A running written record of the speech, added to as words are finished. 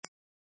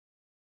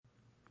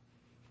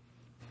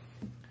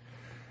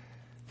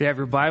If you have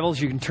your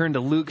Bibles, you can turn to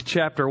Luke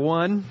chapter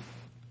 1,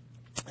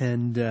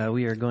 and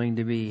we are going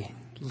to be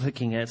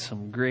looking at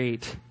some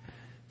great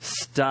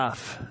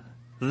stuff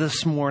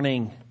this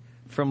morning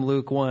from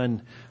Luke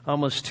 1.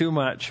 Almost too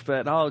much,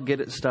 but I'll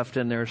get it stuffed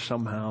in there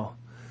somehow.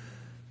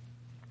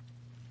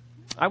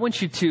 I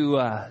want you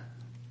to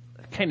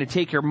kind of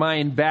take your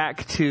mind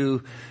back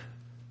to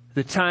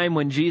the time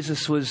when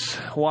Jesus was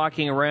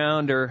walking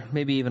around, or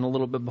maybe even a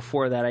little bit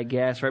before that, I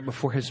guess, right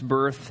before his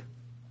birth.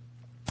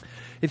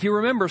 If you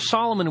remember,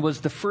 Solomon was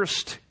the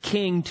first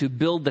king to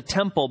build the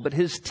temple, but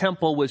his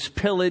temple was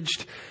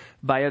pillaged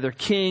by other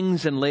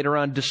kings and later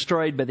on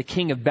destroyed by the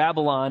king of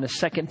Babylon. A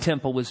second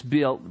temple was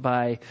built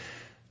by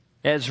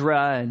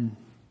Ezra and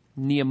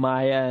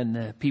Nehemiah and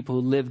the people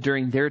who lived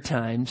during their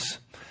times.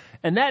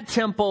 And that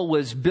temple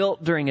was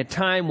built during a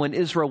time when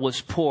Israel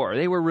was poor.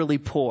 They were really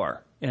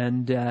poor.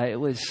 And it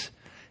was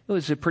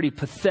a pretty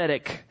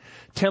pathetic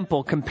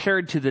temple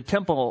compared to the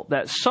temple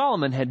that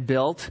Solomon had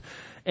built.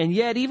 And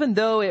yet, even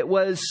though it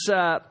was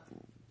a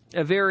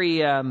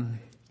very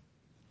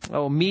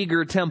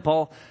meager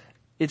temple,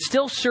 it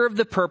still served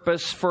the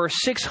purpose for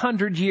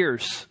 600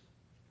 years.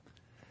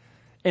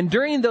 And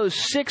during those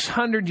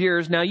 600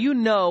 years, now you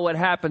know what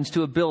happens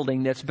to a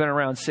building that's been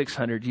around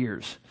 600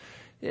 years.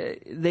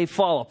 They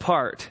fall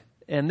apart.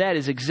 And that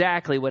is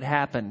exactly what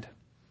happened.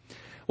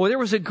 Well, there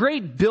was a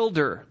great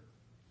builder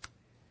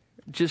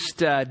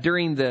just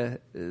during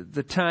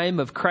the time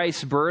of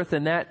Christ's birth,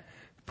 and that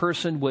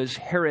person was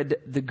Herod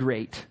the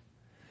Great.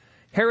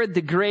 Herod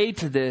the Great,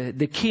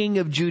 the king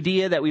of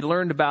Judea that we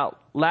learned about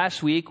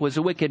last week, was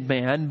a wicked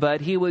man, but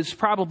he was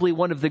probably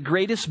one of the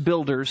greatest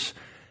builders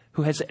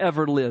who has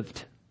ever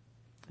lived.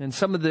 And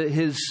some of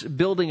his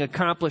building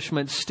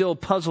accomplishments still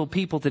puzzle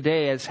people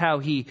today as how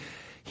he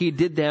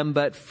did them,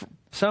 but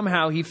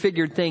somehow he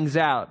figured things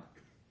out.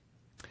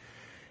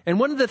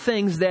 And one of the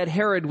things that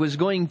Herod was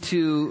going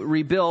to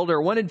rebuild,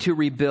 or wanted to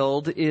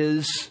rebuild,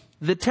 is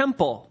the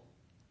temple.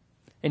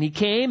 And he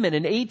came, and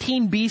in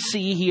 18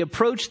 BC, he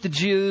approached the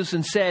Jews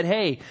and said,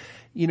 hey,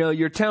 you know,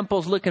 your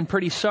temple's looking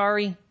pretty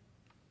sorry.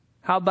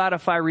 How about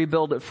if I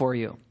rebuild it for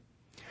you?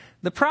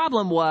 The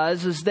problem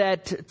is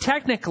that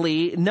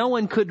technically no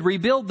one could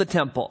rebuild the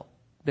temple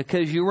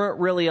because you weren't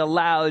really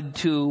allowed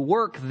to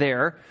work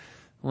there.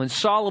 When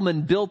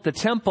Solomon built the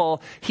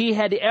temple, he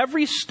had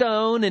every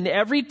stone and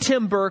every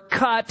timber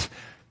cut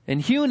and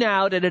hewn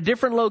out at a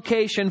different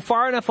location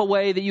far enough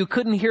away that you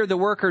couldn't hear the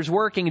workers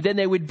working. Then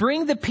they would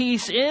bring the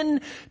piece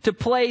into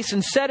place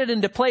and set it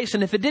into place.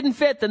 And if it didn't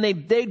fit, then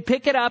they'd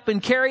pick it up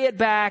and carry it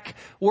back,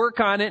 work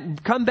on it,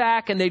 and come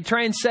back, and they'd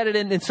try and set it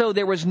in. And so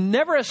there was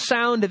never a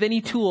sound of any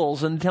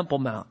tools in the Temple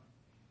Mount.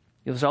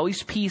 It was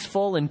always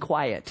peaceful and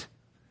quiet.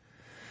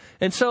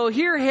 And so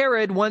here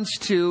Herod wants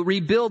to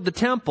rebuild the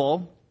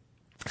temple.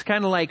 It's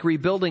kind of like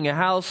rebuilding a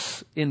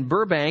house in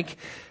Burbank.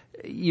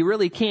 You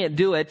really can't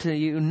do it.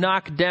 You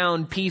knock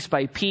down piece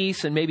by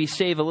piece and maybe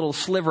save a little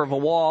sliver of a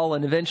wall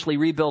and eventually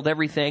rebuild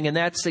everything. And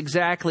that's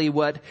exactly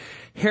what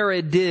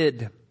Herod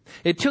did.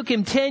 It took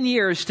him 10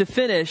 years to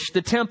finish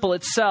the temple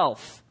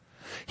itself.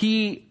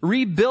 He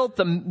rebuilt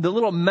the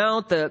little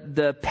mount,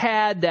 the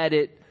pad that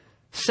it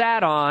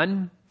sat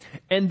on,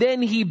 and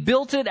then he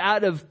built it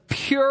out of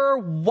pure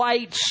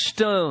white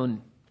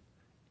stone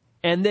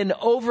and then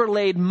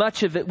overlaid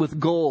much of it with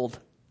gold.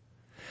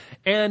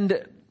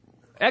 And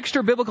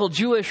extra biblical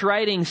Jewish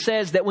writing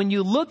says that when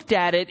you looked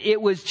at it,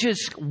 it was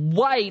just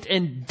white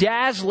and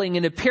dazzling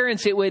in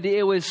appearance. It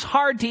was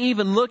hard to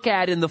even look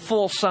at in the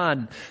full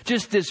sun.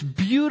 Just this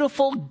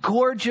beautiful,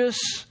 gorgeous,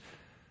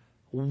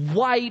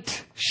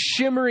 white,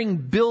 shimmering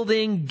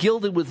building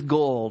gilded with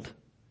gold.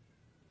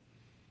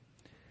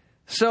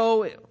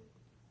 So,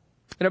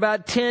 in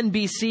about 10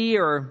 BC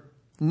or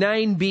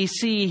 9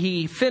 BC,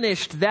 he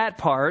finished that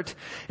part.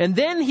 And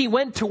then he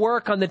went to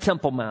work on the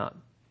Temple Mount.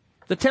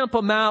 The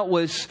Temple Mount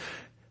was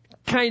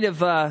kind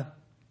of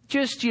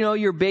just,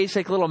 your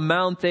basic little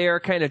mount there,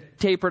 kind of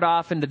tapered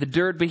off into the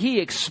dirt, but he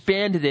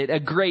expanded it a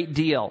great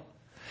deal.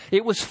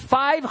 It was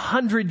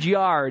 500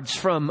 yards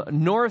from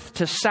north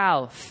to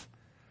south.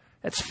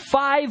 That's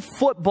 5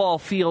 football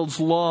fields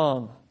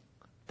long.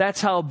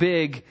 That's how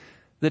big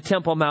the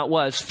Temple Mount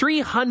was.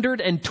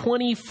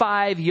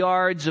 325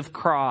 yards of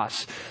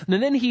cross.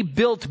 And then he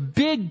built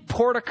big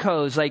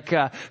porticos, like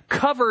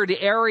covered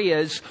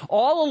areas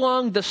all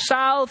along the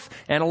south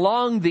and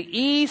along the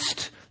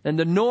east and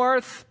the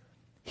north.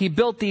 He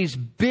built these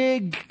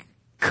big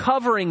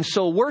coverings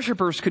so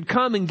worshipers could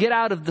come and get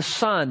out of the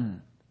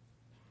sun.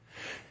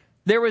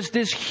 There was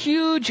this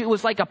huge, it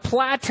was like a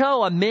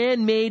plateau, a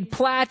man-made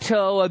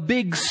plateau, a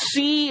big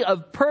sea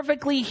of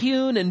perfectly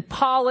hewn and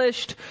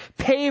polished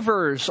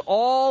pavers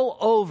all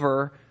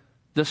over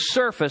the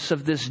surface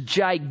of this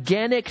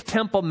gigantic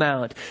Temple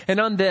Mount. And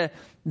on the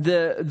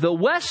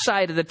west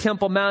side of the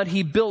Temple Mount,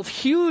 he built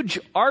huge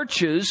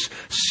arches,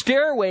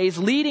 stairways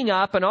leading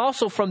up, and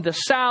also from the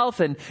south,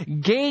 and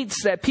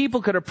gates that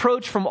people could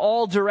approach from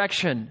all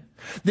direction.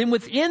 Then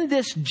within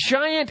this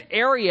giant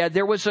area,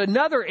 there was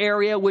another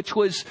area which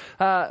was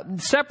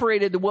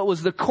separated, what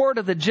was the court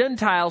of the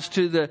Gentiles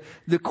to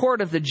the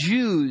court of the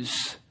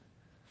Jews.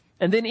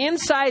 And then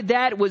inside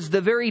that was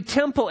the very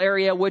temple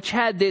area, which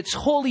had its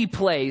holy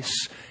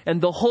place and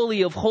the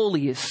Holy of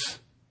Holies.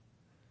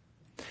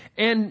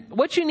 And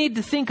what you need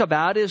to think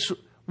about is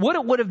what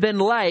it would have been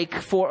like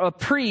for a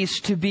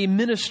priest to be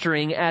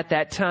ministering at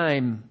that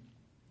time.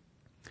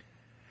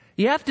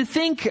 You have to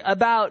think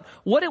about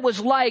what it was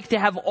like to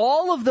have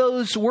all of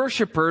those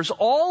worshipers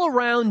all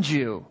around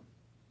you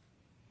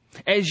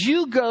as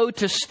you go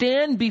to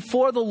stand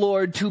before the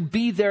Lord to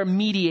be their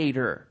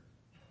mediator.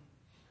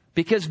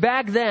 Because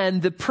back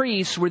then, the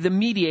priests were the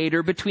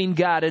mediator between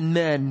God and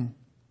men.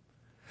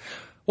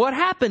 What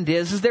happened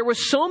is there were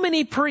so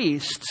many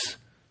priests,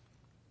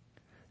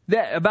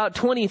 that about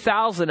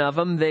 20,000 of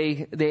them,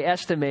 they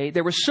estimate.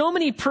 There were so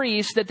many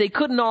priests that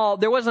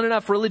there wasn't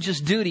enough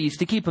religious duties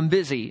to keep them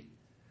busy.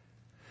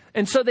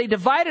 And so they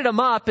divided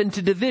them up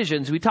into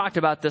divisions. We talked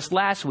about this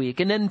last week.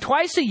 And then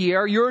twice a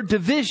year, your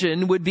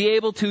division would be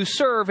able to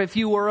serve if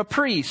you were a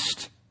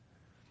priest.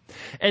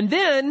 And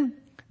then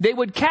they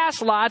would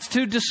cast lots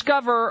to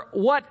discover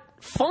what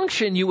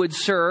function you would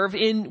serve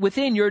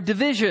within your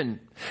division.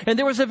 And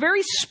there was a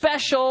very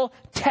special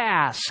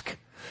task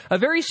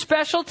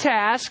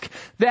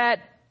that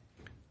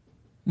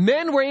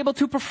men were able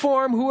to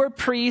perform who were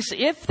priests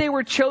if they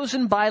were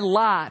chosen by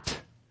lot.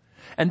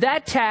 And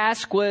that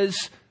task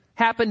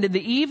happened in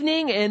the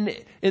evening, and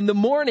in the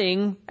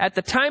morning, at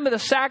the time of the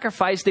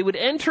sacrifice, they would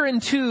enter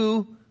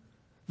into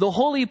the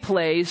holy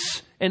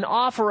place and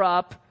offer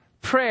up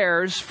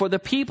prayers for the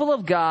people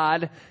of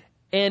God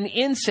and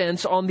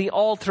incense on the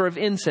altar of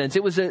incense.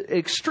 It was an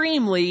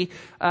extremely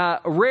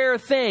rare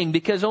thing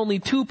because only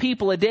 2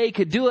 people a day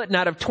could do it, and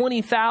out of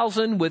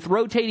 20,000 with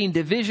rotating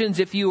divisions,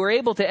 if you were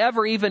able to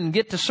ever even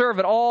get to serve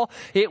at all,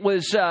 it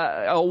was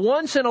a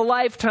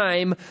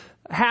once-in-a-lifetime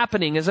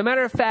happening. As a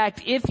matter of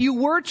fact, if you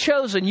were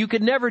chosen, you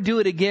could never do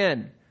it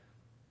again.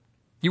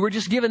 You were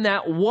just given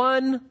that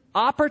one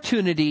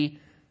opportunity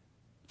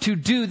to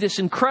do this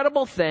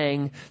incredible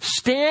thing,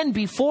 stand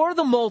before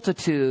the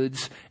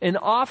multitudes and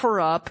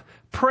offer up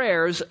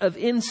prayers of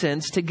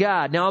incense to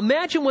God. Now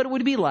imagine what it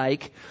would be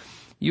like.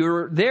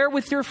 You're there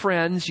with your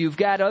friends, you've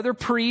got other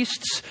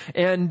priests,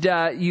 and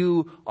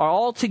you are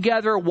all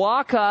together,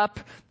 walk up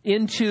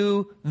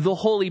into the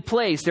holy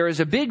place. There is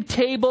a big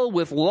table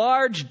with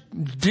large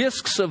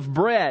discs of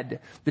bread,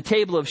 the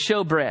table of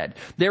showbread.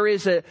 There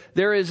is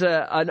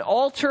an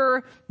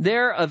altar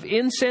there of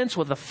incense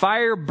with a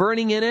fire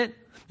burning in it.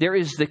 There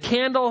is the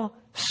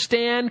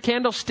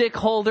candlestick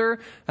holder,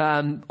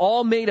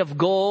 all made of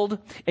gold.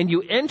 And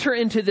you enter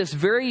into this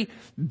very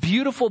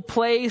beautiful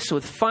place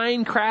with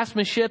fine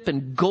craftsmanship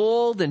and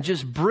gold and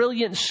just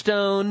brilliant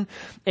stone.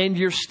 And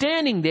you're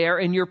standing there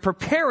and you're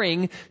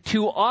preparing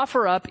to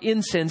offer up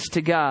incense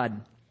to God.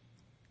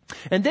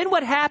 And then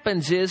what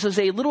happens is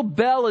a little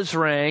bell is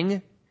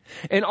rang.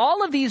 And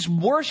all of these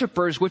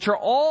worshipers, which have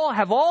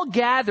all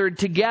gathered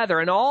together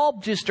and all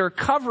just are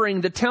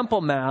covering the Temple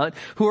Mount,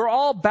 who are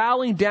all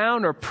bowing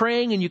down or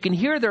praying, and you can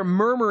hear their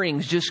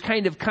murmurings just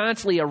kind of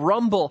constantly a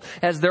rumble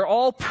as they're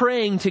all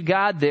praying to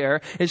God there.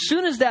 As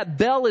soon as that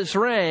bell is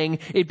rang,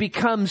 it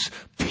becomes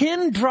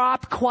pin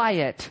drop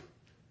quiet.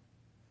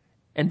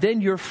 And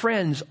then your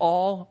friends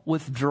all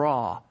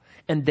withdraw,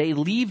 and they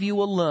leave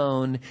you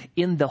alone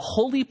in the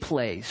holy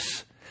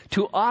place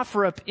to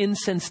offer up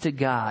incense to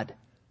God.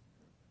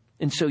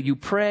 And so you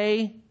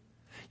pray,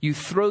 you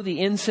throw the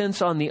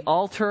incense on the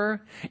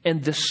altar,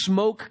 and the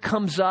smoke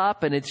comes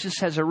up, and it just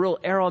has a real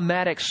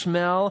aromatic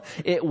smell.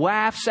 It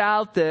wafts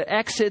out the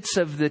exits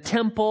of the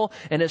temple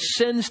and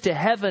ascends to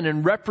heaven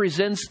and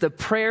represents the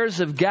prayers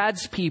of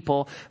God's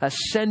people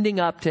ascending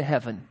up to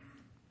heaven.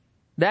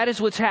 That is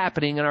what's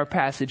happening in our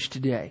passage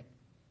today.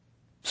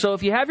 So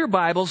if you have your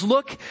Bibles,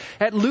 look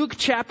at Luke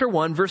chapter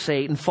 1, verse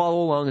 8, and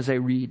follow along as I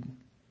read.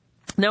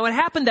 Now it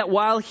happened that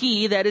while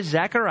he, that is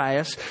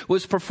Zacharias,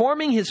 was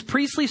performing his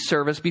priestly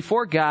service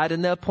before God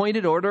in the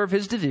appointed order of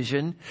his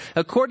division,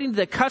 according to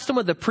the custom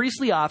of the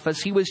priestly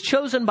office, he was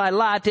chosen by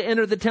lot to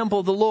enter the temple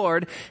of the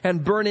Lord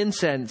and burn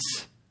incense.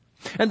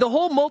 And the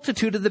whole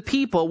multitude of the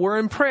people were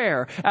in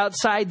prayer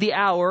outside the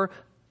hour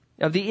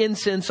of the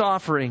incense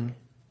offering.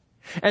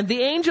 And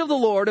the angel of the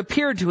Lord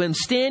appeared to him,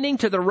 standing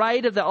to the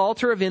right of the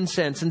altar of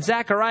incense. And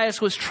Zacharias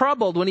was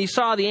troubled when he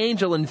saw the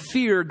angel, and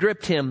fear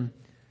gripped him.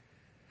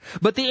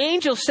 But the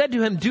angel said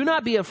to him, "Do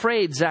not be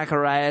afraid,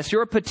 Zacharias.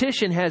 Your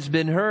petition has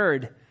been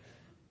heard.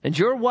 And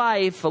your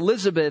wife,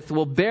 Elizabeth,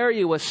 will bear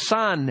you a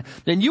son.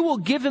 And you will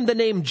give him the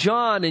name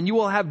John, and you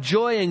will have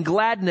joy and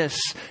gladness.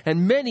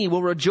 And many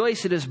will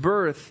rejoice at his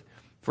birth.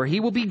 For he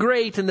will be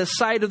great in the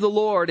sight of the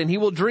Lord, and he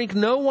will drink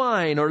no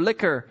wine or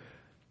liquor.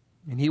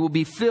 And he will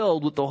be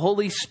filled with the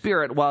Holy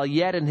Spirit while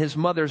yet in his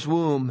mother's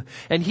womb.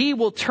 And he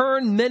will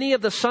turn many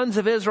of the sons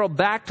of Israel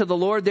back to the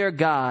Lord their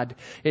God.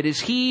 It is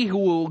he who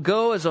will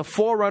go as a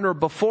forerunner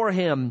before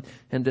him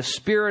in the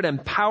spirit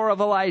and power of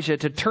Elijah,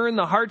 to turn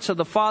the hearts of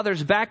the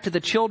fathers back to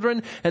the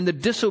children and the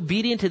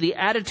disobedient to the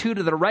attitude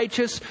of the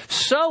righteous,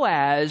 so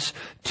as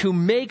to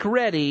make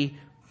ready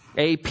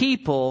a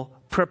people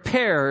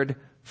prepared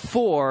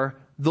for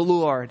the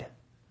Lord."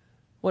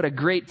 What a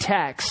great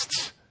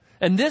text.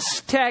 And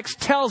this text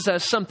tells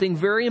us something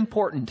very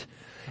important.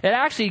 It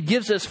actually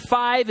gives us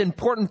 5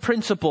 important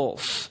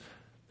principles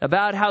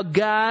about how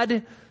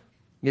God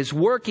is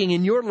working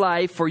in your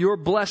life for your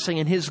blessing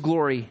and His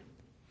glory.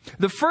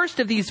 The first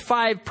of these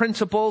 5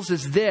 principles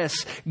is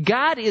this: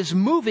 God is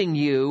moving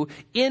you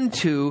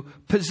into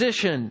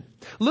position.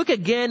 Look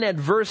again at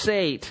verse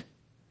 8.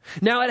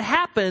 Now it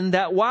happened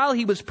that while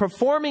he was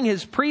performing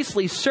his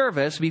priestly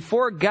service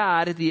before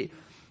God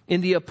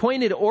in the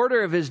appointed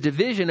order of his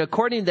division,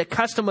 according to the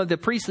custom of the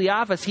priestly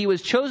office, he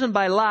was chosen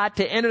by lot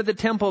to enter the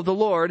temple of the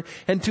Lord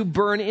and to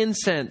burn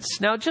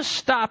incense. Now just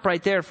stop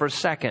right there for a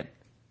second.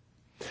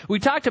 We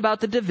talked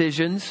about the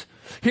divisions.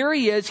 Here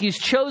he is. He's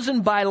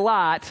chosen by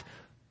lot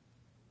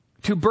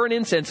to burn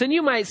incense. And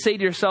you might say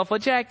to yourself, well,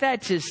 Jack,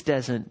 that just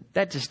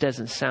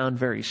doesn't sound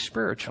very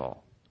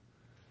spiritual.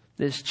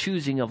 This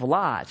choosing of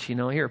lots,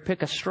 here,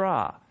 pick a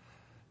straw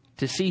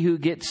to see who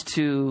gets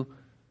to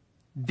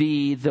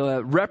be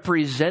the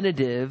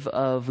representative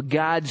of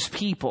God's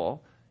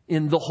people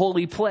in the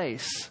holy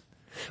place.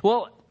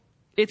 Well,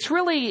 it's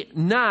really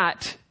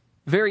not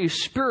very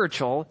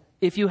spiritual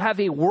if you have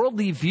a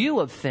worldly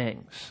view of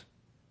things.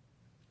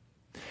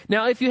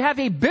 Now, if you have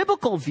a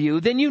biblical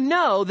view, then you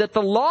know that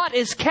the lot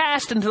is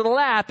cast into the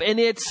lap, and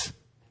it's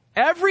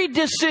every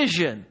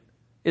decision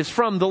is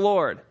from the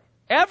Lord.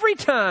 Every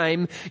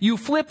time you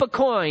flip a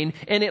coin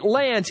and it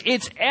lands,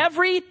 it's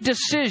every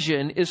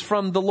decision is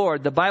from the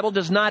Lord. The Bible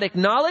does not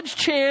acknowledge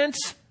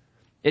chance.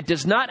 It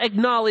does not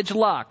acknowledge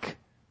luck.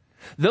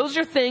 Those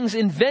are things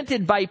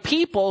invented by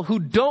people who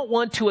don't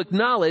want to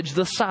acknowledge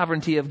the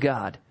sovereignty of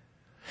God.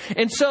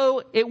 And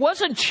so it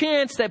wasn't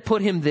chance that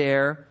put him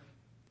there.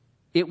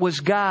 It was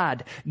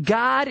God.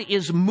 God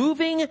is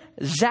moving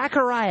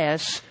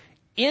Zacharias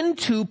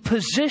into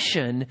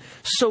position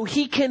so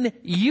he can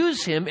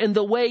use him in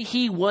the way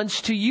he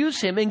wants to use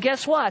him. And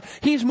guess what?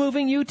 He's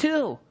moving you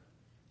too.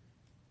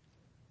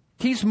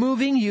 He's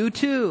moving you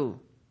too.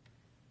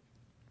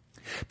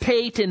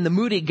 Pate in the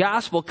Moody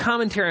Gospel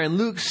commentary on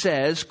Luke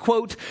says,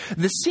 quote,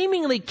 the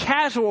seemingly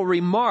casual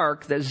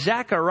remark that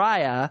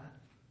Zechariah,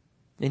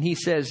 and he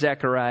says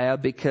Zechariah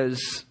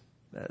because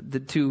the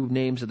two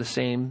names are the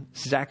same,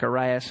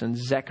 Zacharias and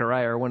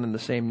Zechariah are one and the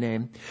same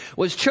name,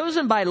 was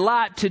chosen by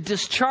Lot to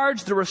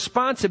discharge the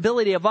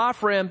responsibility of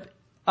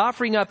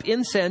offering up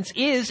incense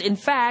is, in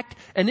fact,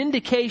 an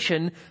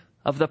indication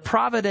of the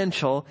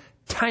providential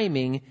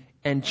timing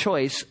and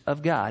choice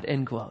of God,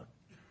 end quote.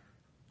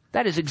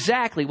 That is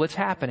exactly what's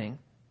happening.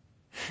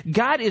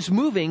 God is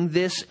moving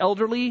this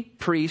elderly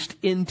priest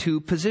into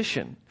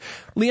position.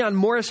 Leon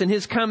Morris in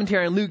his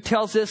commentary on Luke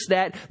tells us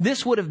that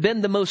this would have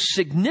been the most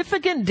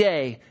significant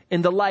day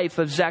in the life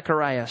of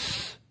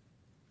Zacharias.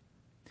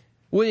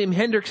 William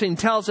Hendrickson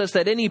tells us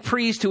that any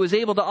priest who was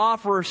able to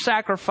offer a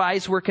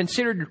sacrifice were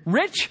considered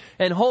rich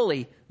and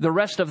holy the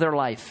rest of their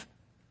life.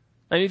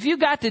 I mean, if you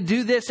got to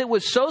do this, it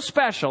was so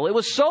special, it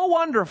was so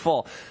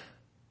wonderful,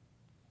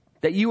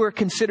 that you were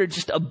considered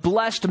just a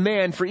blessed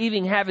man for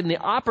even having the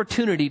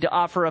opportunity to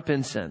offer up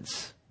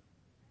incense.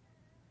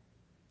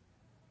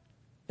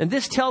 And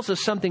this tells us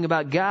something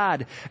about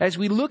God. As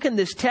we look in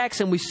this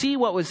text and we see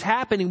what was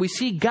happening, we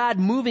see God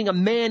moving a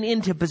man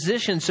into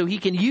position so he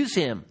can use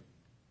him.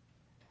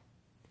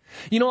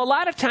 A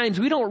lot of times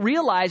we don't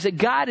realize that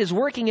God is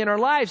working in our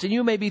lives. And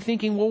you may be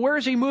thinking, well, where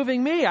is he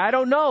moving me? I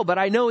don't know, but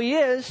I know he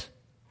is.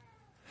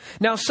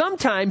 Now,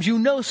 sometimes you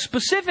know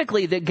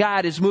specifically that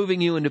God is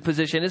moving you into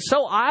position. It's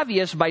so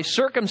obvious by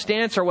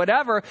circumstance or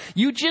whatever.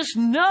 You just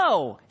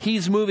know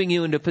he's moving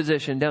you into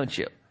position, don't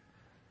you?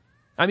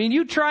 I mean,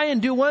 you try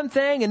and do one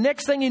thing, and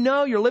next thing you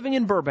know, you're living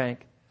in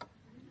Burbank.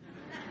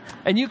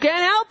 And you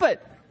can't help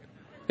it.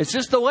 It's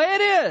just the way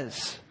it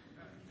is.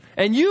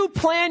 And you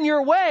plan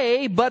your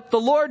way, but the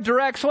Lord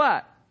directs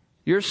what?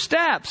 Your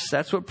steps.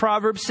 That's what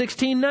Proverbs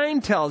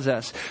 16:9 tells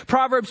us.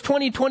 Proverbs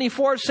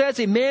 20:24 says,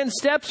 a man's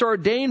steps are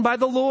ordained by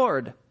the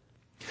Lord.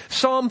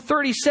 Psalm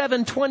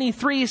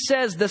 37:23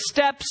 says, the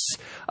steps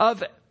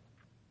of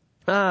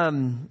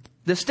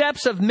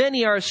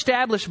many are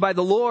established by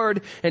the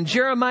Lord. And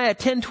Jeremiah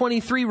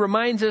 10:23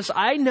 reminds us,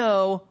 I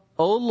know,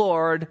 O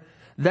Lord,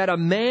 that a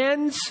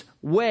man's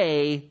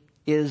way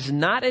is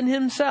not in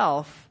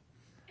himself,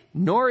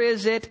 nor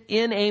is it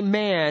in a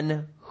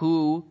man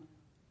who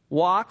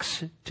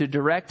walks to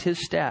direct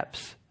his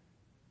steps.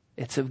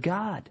 It's of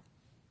God.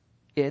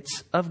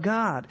 It's of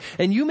God.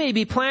 And you may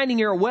be planning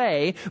your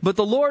way, but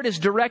the Lord is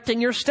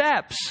directing your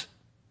steps.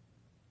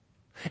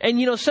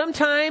 And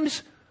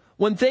sometimes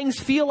when things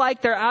feel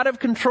like they're out of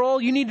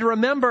control, you need to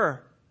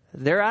remember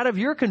they're out of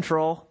your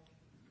control.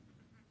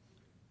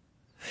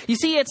 You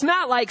see, it's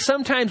not like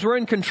sometimes we're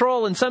in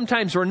control and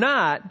sometimes we're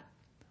not.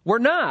 We're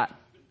not.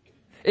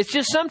 It's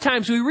just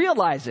sometimes we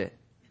realize it.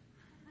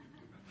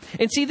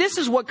 And see, this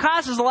is what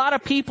causes a lot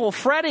of people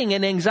fretting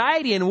and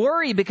anxiety and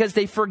worry because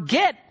they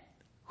forget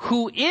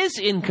who is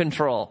in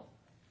control.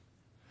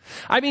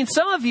 I mean,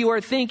 some of you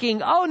are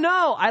thinking, oh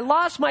no, I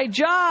lost my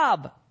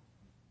job.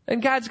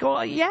 And God's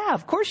going, yeah,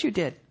 of course you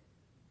did.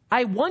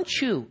 I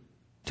want you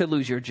to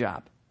lose your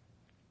job.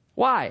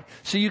 Why?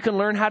 So you can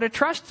learn how to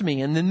trust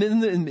me in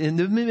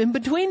the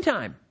in-between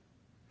time.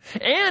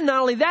 And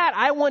not only that,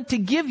 I want to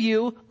give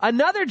you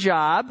another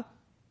job,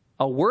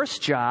 a worse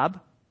job,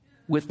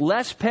 with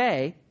less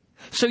pay,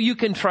 so you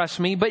can trust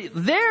me. But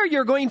there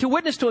you're going to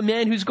witness to a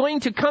man who's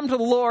going to come to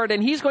the Lord,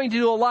 and he's going to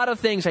do a lot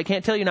of things. I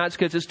can't tell you now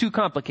because it's too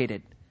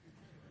complicated.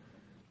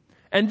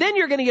 And then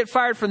you're going to get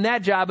fired from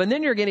that job, and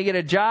then you're going to get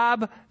a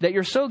job that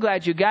you're so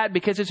glad you got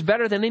because it's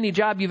better than any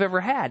job you've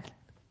ever had.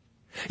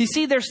 You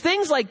see, there's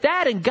things like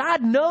that, and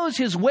God knows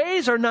His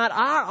ways are not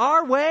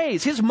our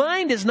ways. His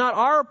mind is not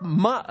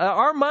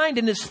our mind,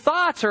 and His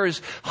thoughts are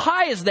as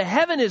high as the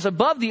heaven is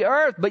above the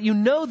earth. But you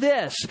know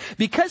this,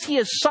 because He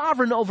is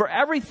sovereign over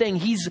everything,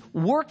 He's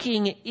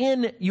working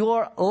in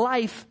your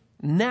life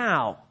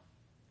now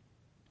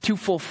to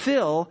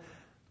fulfill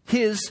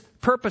His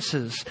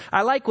purposes.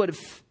 I like what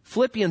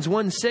Philippians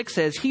 1:6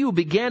 says, He who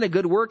began a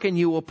good work in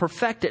you will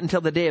perfect it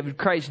until the day of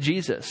Christ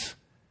Jesus.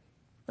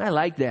 I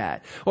like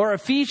that. Or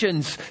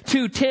Ephesians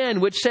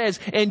 2:10, which says,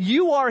 and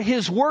you are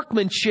His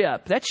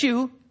workmanship. That's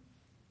you.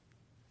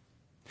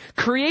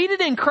 Created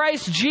in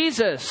Christ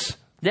Jesus.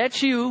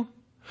 That's you.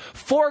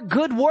 For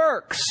good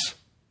works.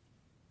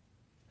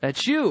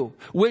 That's you.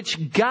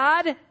 Which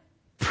God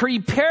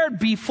prepared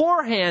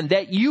beforehand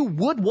that you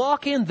would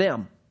walk in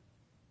them.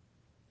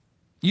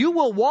 You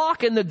will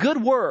walk in the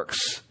good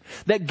works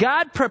that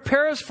God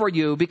prepares for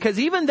you, because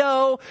even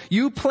though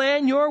you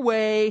plan your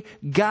way,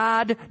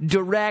 God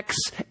directs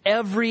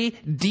every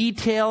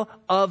detail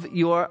of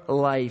your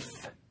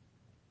life.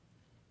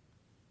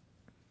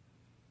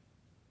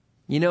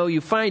 You know,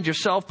 you find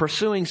yourself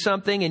pursuing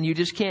something and you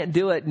just can't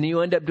do it, and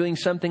you end up doing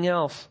something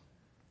else.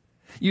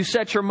 You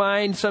set your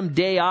mind some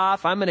day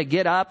off, I'm going to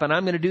get up and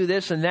I'm going to do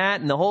this and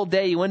that, and the whole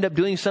day you end up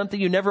doing something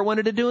you never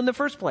wanted to do in the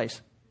first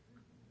place.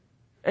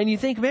 And you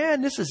think,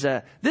 man,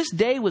 this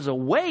day was a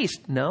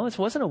waste. No, it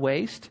wasn't a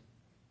waste.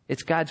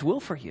 It's God's will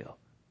for you.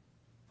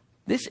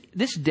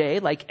 This day,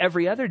 like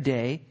every other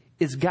day,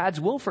 is God's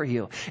will for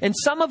you. And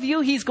some of you,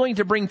 He's going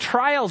to bring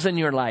trials in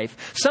your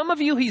life. Some of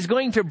you, He's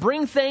going to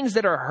bring things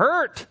that are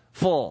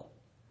hurtful.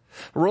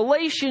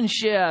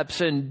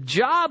 Relationships and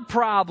job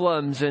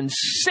problems and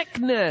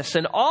sickness,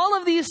 and all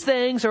of these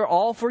things are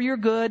all for your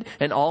good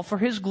and all for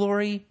His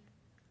glory.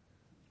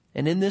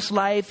 And in this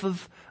life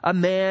of a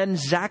man,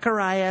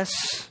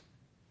 Zacharias,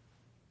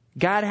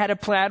 God had a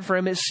plan for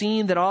him. It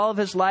seemed that all of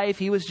his life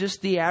he was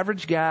just the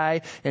average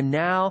guy. And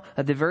now,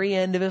 at the very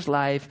end of his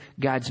life,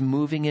 God's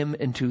moving him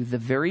into the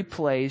very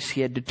place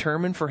He had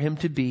determined for him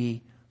to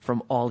be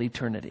from all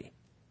eternity.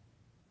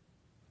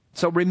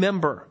 So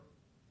remember,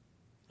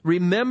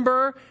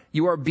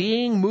 you are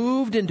being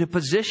moved into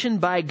position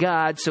by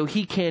God so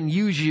He can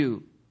use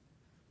you.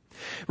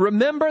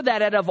 Remember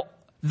that out of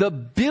the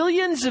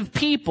billions of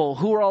people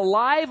who are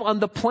alive on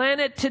the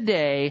planet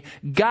today,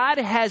 God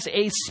has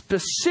a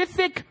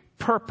specific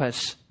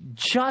purpose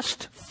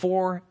just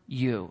for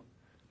you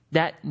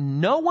that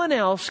no one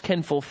else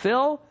can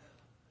fulfill,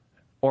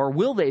 or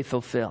will they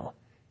fulfill.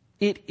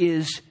 It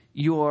is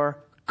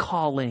your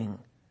calling,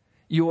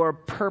 your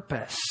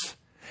purpose.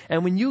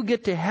 And when you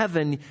get to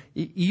heaven,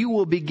 you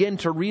will begin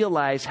to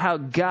realize how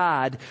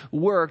God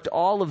worked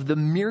all of the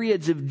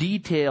myriads of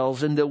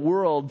details in the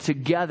world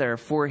together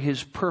for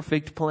His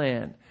perfect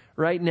plan.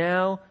 Right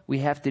now, we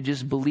have to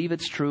just believe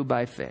it's true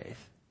by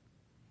faith.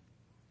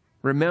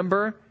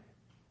 Remember,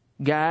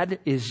 God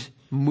is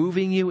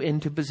moving you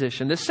into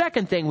position. The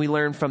second thing we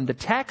learn from the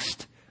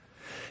text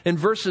in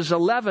verses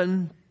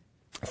 11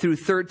 through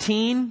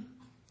 13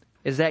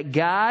 is that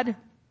God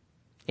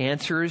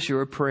answers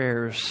your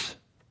prayers.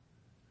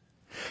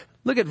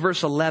 Look at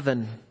verse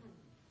 11.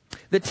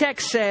 The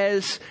text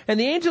says, and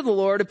the angel of the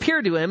Lord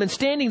appeared to him, and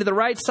standing to the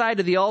right side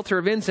of the altar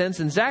of incense,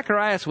 and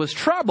Zacharias was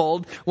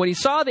troubled when he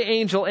saw the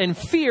angel, and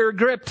fear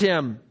gripped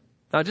him.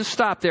 Now just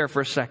stop there for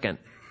a second.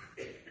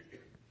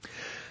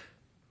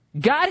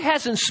 God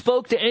hasn't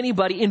spoke to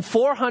anybody in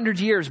 400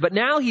 years, but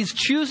now He's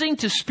choosing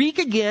to speak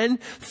again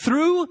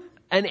through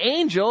an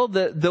angel.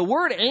 The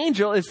word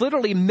angel is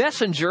literally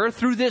messenger.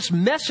 Through this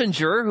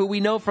messenger, who we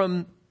know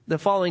from the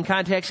following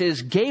context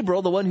is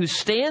Gabriel, the one who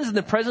stands in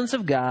the presence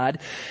of God,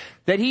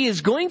 that He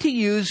is going to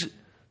use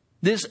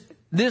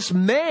this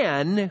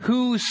man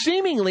who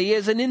seemingly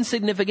is an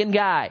insignificant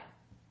guy.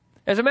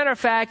 As a matter of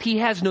fact, he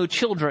has no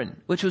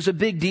children, which was a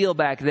big deal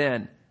back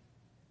then.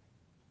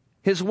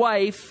 His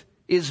wife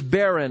is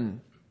barren.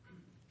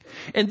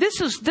 And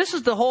this is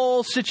the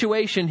whole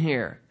situation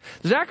here.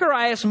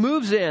 Zacharias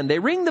moves in. They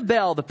ring the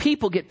bell. The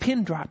people get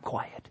pin drop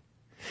quiet.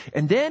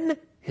 And then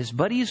his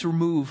buddies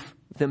remove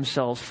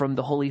themselves from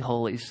the holy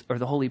holies, or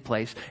the holy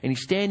place. And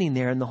he's standing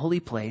there in the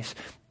holy place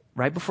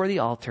right before the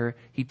altar.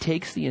 He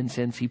takes the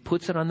incense. He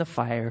puts it on the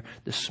fire.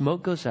 The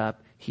smoke goes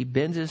up. He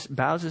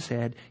bows his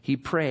head. He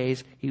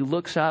prays. He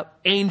looks up.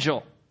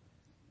 Angel.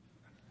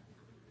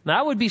 Now,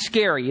 that would be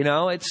scary, you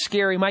know. It's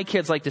scary. My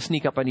kids like to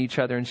sneak up on each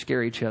other and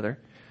scare each other.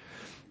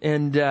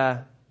 And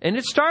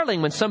it's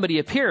startling when somebody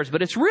appears,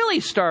 but it's really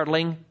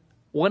startling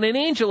when an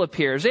angel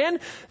appears. And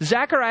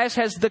Zacharias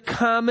has the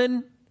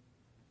common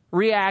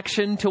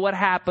reaction to what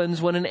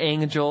happens when an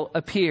angel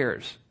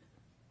appears.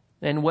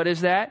 And what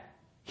is that?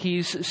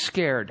 He's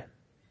scared.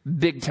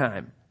 Big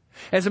time.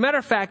 As a matter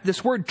of fact,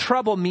 this word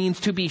trouble means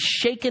to be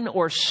shaken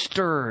or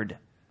stirred.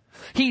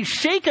 He's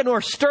shaken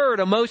or stirred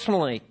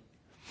emotionally.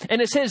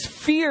 And it says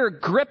fear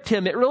gripped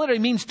him. It literally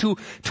means to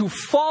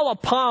fall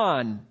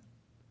upon.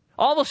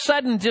 All of a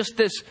sudden, just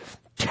this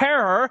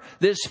terror,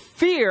 this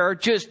fear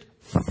just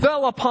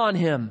fell upon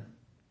him.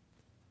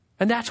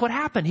 And that's what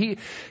happened.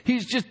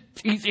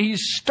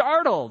 He's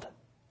startled.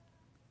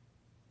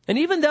 And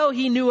even though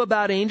he knew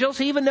about angels,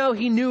 even though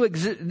he knew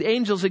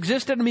angels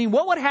existed, I mean,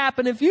 what would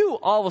happen if you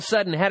all of a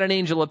sudden had an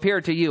angel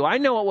appear to you? I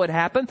know what would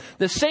happen.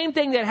 The same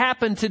thing that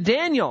happened to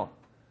Daniel.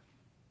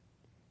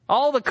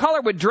 All the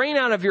color would drain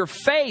out of your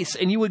face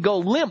and you would go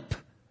limp.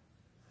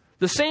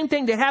 The same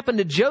thing that happened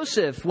to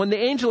Joseph when the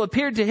angel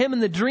appeared to him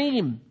in the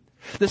dream.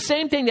 The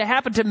same thing that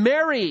happened to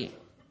Mary.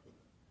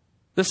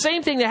 The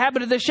same thing that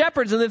happened to the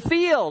shepherds in the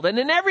field. And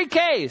in every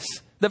case,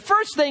 the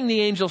first thing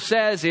the angel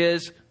says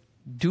is,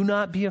 do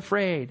not be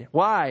afraid.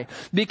 Why?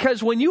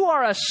 Because when you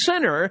are a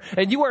sinner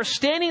and you are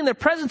standing in the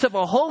presence of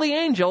a holy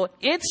angel,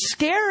 it's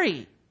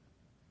scary.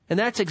 And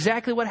that's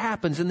exactly what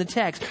happens in the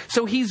text.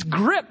 So he's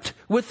gripped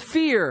with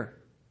fear.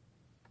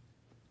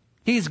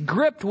 He's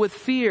gripped with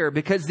fear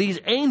because these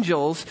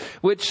angels,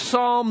 which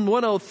Psalm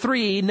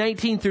 103,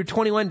 19 through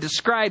 21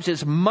 describes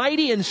as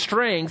mighty in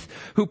strength,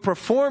 who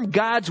perform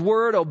God's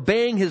word,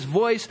 obeying his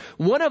voice,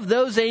 one of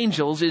those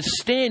angels is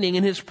standing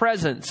in his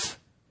presence.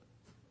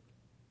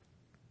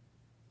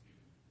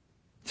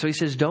 So he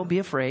says, don't be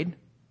afraid.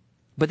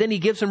 But then he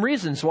gives them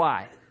reasons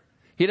why.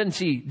 He doesn't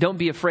say, don't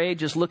be afraid,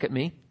 just look at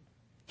me.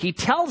 He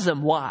tells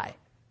them why.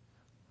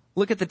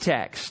 Look at the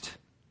text.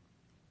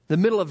 The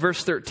middle of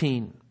verse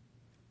 13.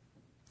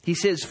 He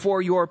says,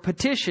 for your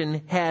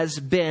petition has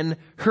been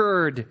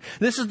heard.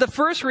 This is the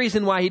first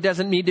reason why he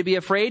doesn't need to be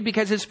afraid,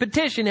 because his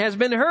petition has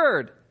been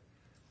heard.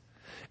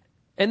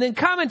 And then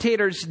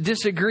commentators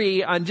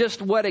disagree on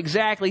just what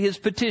exactly his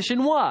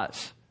petition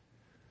was.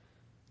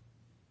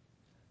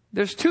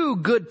 There's two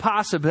good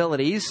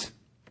possibilities.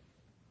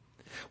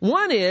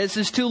 One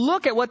is to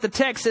look at what the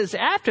text says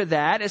after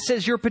that. It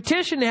says, your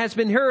petition has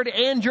been heard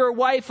and your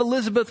wife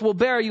Elizabeth will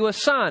bear you a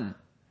son.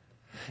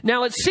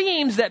 Now it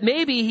seems that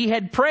maybe he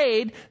had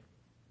prayed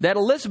that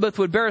Elizabeth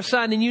would bear a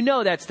son, and you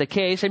know that's the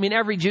case. I mean,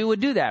 every Jew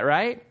would do that,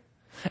 right?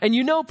 And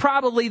you know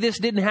probably this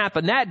didn't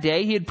happen that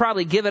day. He had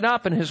probably given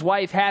up on his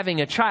wife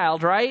having a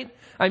child, right?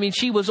 I mean,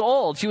 she was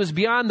old. She was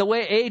beyond the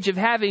age of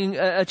having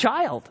a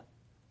child.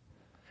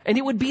 And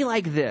it would be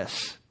like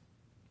this.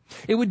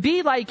 It would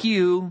be like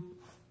you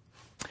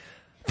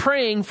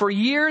praying for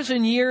years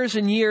and years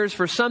and years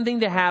for something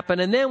to happen,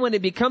 and then when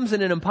it becomes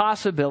an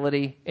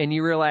impossibility and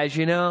you realize,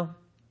 you know,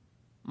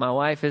 my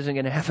wife isn't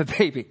going to have a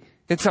baby.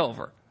 It's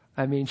over.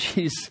 I mean,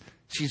 she's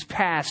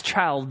past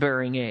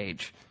childbearing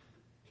age.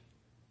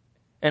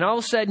 And all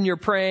of a sudden you're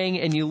praying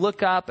and you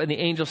look up and the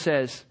angel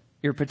says,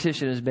 your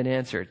petition has been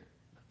answered.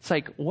 It's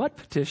like, what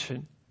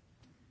petition?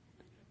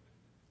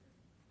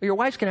 Well, your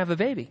wife's going to have a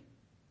baby.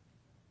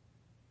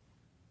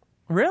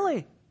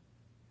 Really?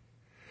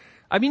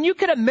 I mean, you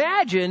can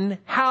imagine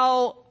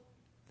how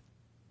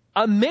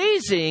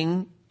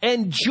amazing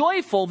and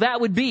joyful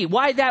that would be.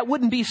 Why that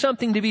wouldn't be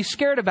something to be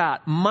scared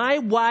about. My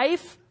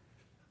wife,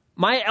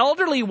 my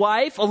elderly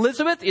wife,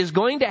 Elizabeth, is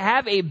going to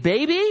have a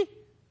baby?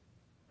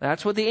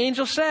 That's what the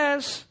angel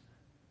says.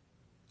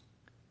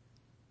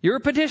 Your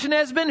petition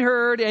has been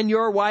heard, and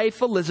your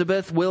wife,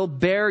 Elizabeth, will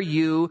bear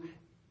you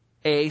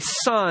a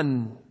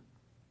son.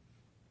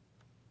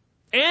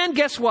 And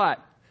guess what?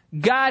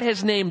 God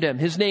has named him.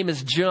 His name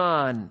is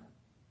John.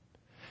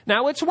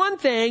 Now, it's one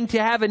thing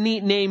to have a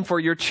neat name for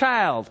your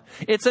child.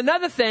 It's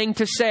another thing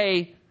to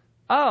say,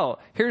 oh,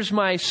 here's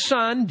my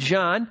son,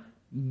 John.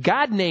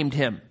 God named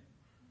him.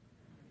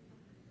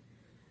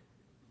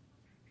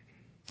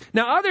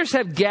 Now, others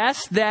have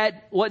guessed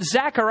that what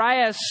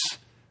Zacharias,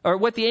 or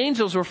what the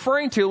angel's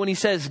referring to when he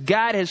says,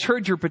 God has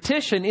heard your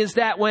petition, is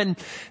that when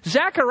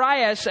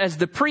Zacharias, as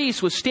the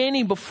priest, was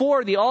standing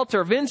before the altar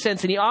of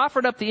incense and he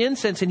offered up the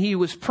incense and he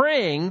was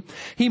praying,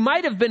 he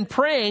might have been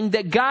praying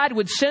that God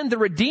would send the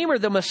Redeemer,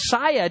 the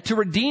Messiah, to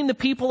redeem the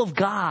people of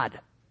God.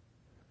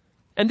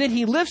 And then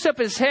he lifts up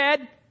his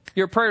head,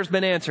 your prayer's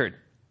been answered.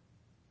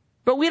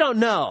 But we don't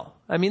know.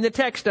 I mean, the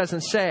text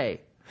doesn't say.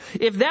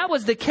 If that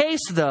was the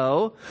case,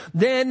 though,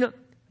 then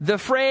the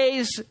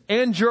phrase,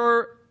 and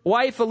your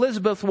wife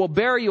Elizabeth will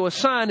bear you a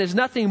son, is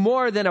nothing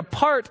more than a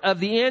part of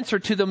the answer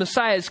to the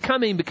Messiah's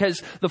coming,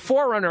 because the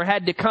forerunner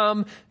had to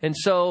come. And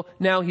so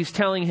now he's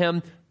telling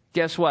him,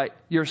 guess what?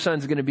 Your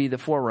son's going to be the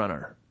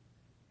forerunner.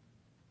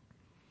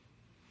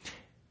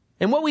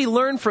 And what we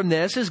learn from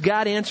this is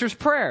God answers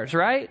prayers,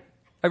 right?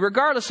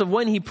 Regardless of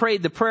when he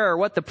prayed the prayer or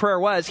what the prayer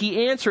was,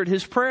 he answered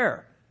his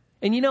prayer.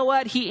 And you know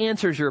what? He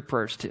answers your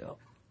prayers too.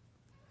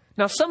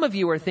 Now, some of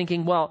you are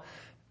thinking, well,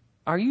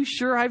 are you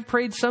sure I've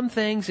prayed some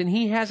things and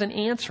he hasn't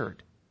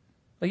answered?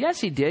 Well, yes,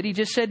 he did. He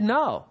just said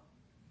no.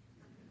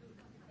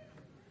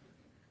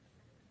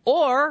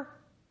 Or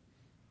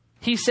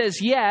he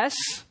says yes,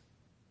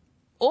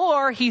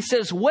 Or he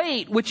says,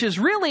 wait, which is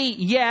really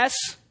yes,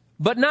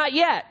 but not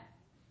yet.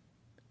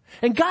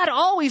 And God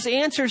always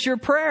answers your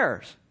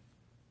prayers.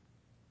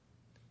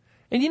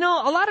 And a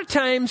lot of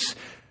times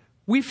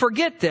we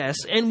forget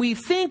this and we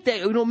think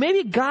that,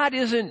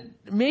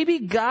 maybe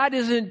God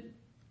isn't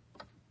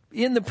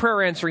in the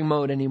prayer answering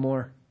mode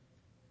anymore.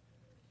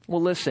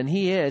 Well, listen,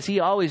 He is. He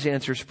always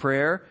answers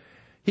prayer.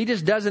 He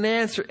just doesn't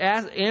answer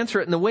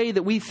it in the way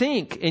that we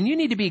think. And you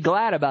need to be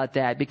glad about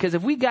that, because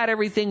if we got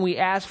everything we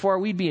asked for,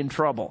 we'd be in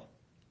trouble.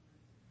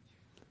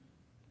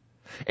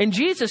 And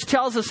Jesus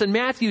tells us in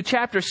Matthew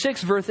chapter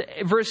 6,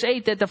 verse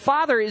 8, that the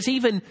Father is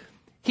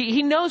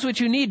He knows what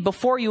you need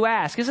before you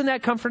ask. Isn't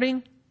that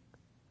comforting?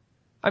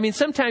 I mean,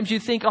 sometimes you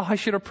think, I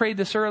should have prayed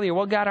this earlier.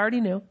 Well, God already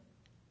knew.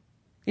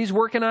 He's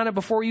working on it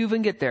before you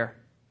even get there.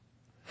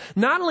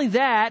 Not only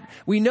that,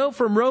 we know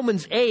from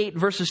Romans 8,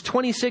 verses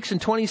 26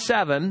 and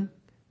 27,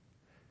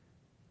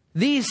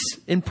 these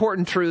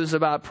important truths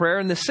about prayer.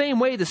 In the same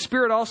way, the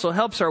Spirit also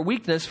helps our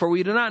weakness, for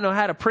we do not know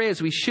how to pray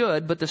as we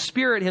should, but the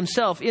Spirit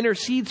Himself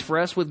intercedes for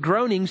us with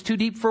groanings too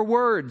deep for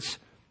words.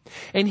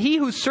 And He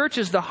who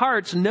searches the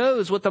hearts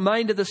knows what the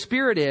mind of the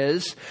Spirit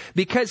is,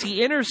 because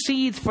He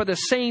intercedes for the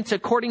saints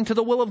according to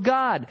the will of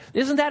God.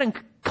 Isn't that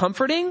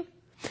comforting?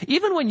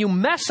 Even when you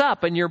mess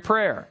up in your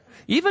prayer,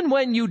 even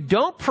when you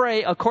don't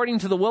pray according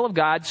to the will of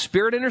God,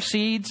 Spirit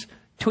intercedes,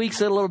 tweaks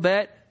it a little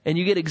bit, and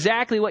you get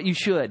exactly what you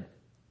should.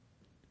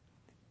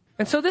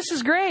 And so this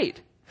is great.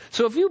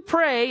 So if you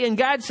pray and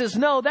God says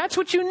no, that's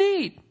what you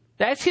need.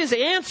 That's His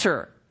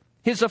answer.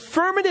 His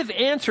affirmative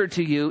answer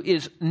to you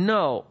is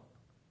no.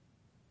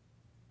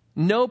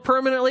 No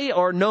permanently,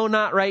 or no,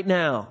 not right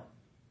now.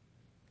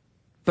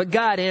 But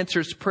God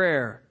answers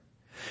prayer.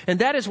 And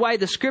that is why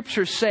the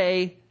Scriptures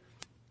say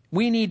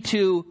we need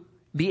to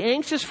be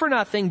anxious for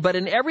nothing, but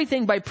in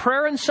everything by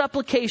prayer and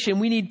supplication,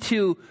 we need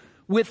to,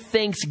 with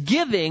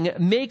thanksgiving,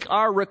 make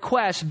our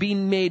requests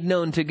being made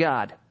known to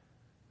God.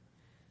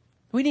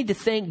 We need to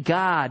thank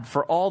God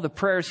for all the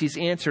prayers He's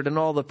answered and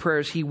all the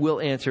prayers He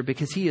will answer,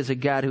 because He is a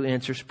God who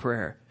answers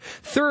prayer.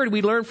 Third,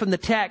 we learn from the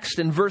text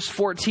in verse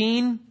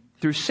 14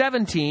 through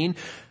 17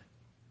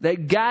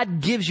 that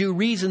God gives you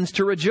reasons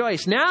to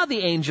rejoice. Now the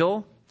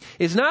angel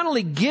is not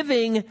only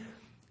giving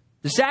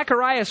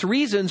Zacharias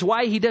reasons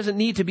why he doesn't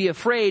need to be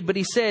afraid, but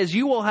he says,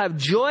 you will have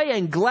joy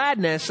and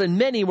gladness, and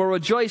many will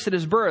rejoice at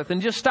his birth.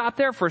 And just stop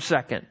there for a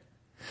second.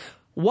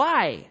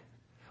 Why?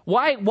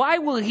 Why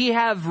will he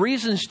have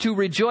reasons to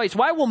rejoice?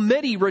 Why will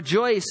many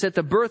rejoice at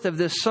the birth of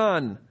this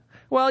son?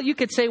 Well, you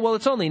could say, well,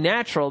 it's only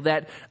natural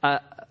that,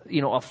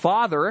 a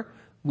father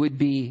would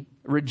be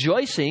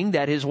rejoicing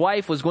that his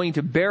wife was going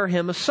to bear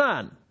him a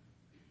son.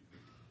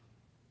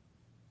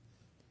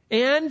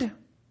 And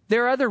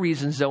there are other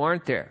reasons, though,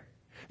 aren't there?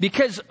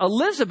 Because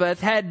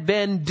Elizabeth had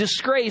been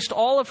disgraced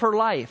all of her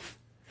life.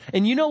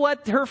 And you know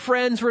what her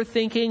friends were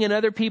thinking, and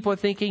other people are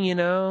thinking,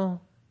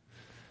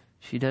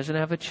 she doesn't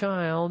have a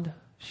child.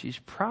 She's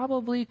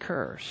probably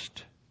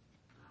cursed.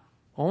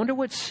 I wonder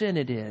what sin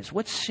it is.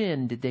 What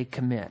sin did they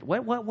commit?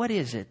 What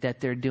is it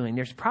that they're doing?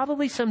 There's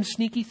probably some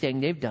sneaky thing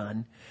they've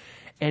done.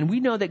 And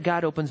we know that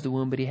God opens the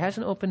womb, but He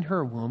hasn't opened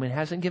her womb and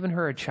hasn't given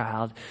her a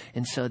child.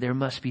 And so there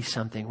must be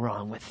something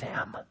wrong with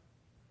them.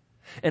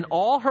 And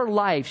all her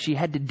life, she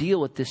had to deal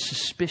with this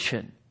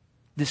suspicion,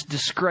 this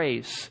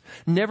disgrace,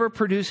 never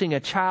producing a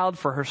child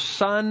for her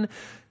son,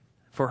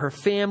 for her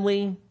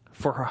family,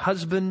 for her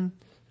husband.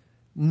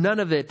 None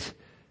of it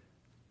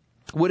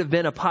would have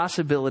been a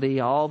possibility.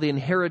 All the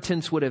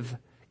inheritance would have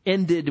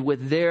ended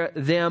with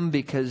them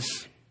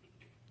because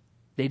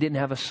they didn't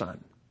have a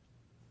son.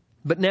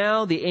 But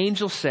now the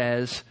angel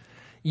says,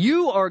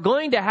 you are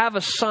going to have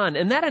a son.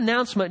 And that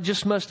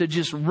announcement must have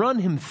just run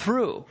him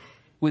through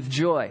with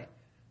joy.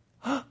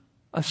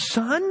 A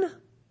son?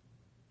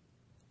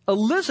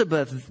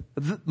 Elizabeth,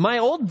 my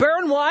old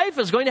barren wife,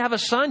 is going to have a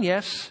son.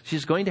 Yes,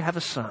 she's going to have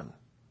a son.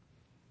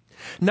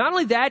 Not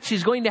only that,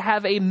 she's going to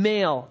have a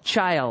male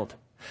child.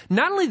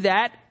 Not only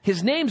that,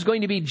 his name's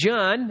going to be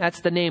John.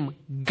 That's the name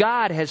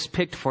God has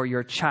picked for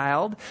your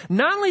child.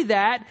 Not only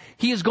that,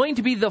 he is going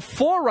to be the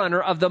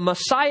forerunner of the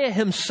Messiah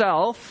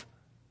himself.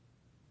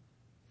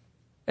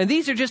 And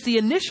these are just the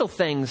initial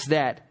things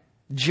that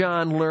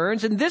John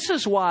learns. And this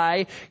is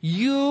why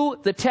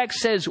the text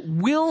says,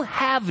 will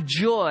have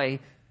joy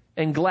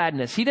and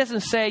gladness. He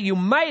doesn't say you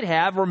might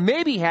have or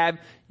maybe have.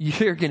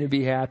 You're going to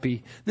be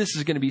happy. This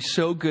is going to be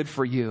so good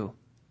for you.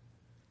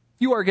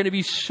 You are going to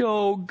be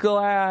so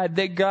glad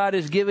that God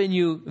has given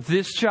you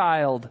this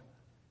child,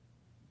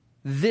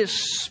 this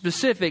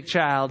specific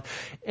child.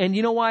 And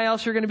you know why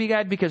else you're going to be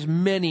glad? Because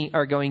many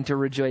are going to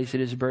rejoice at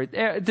his birth.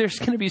 There's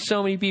going to be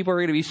so many people who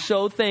are going to be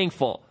so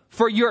thankful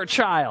for your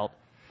child.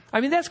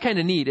 I mean, that's kind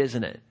of neat,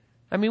 isn't it?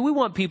 I mean, we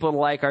want people to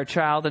like our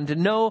child and to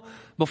know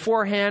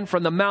beforehand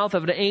from the mouth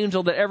of an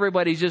angel that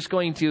everybody's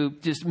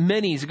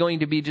many's going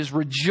to be just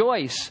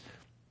rejoice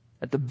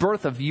at the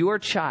birth of your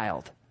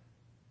child.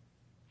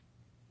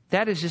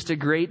 That is just a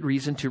great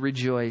reason to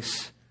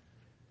rejoice.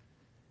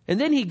 And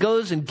then he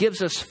goes and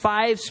gives us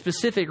 5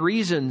 specific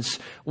reasons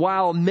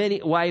why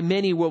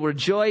many will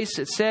rejoice.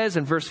 It says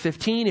in verse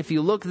 15, if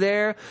you look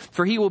there,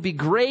 for he will be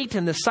great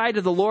in the sight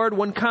of the Lord.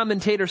 One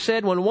commentator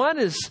said, when one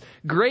is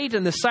great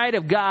in the sight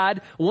of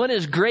God, one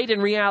is great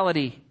in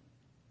reality.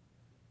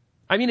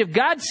 I mean, if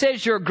God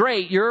says you're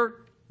great, you're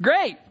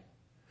great.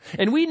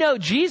 And we know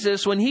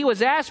Jesus, when he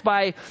was asked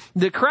by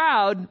the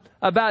crowd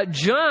about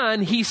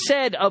John, he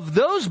said, of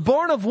those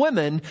born of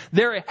women,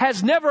 there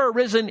has never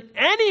arisen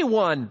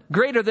anyone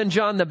greater than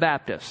John the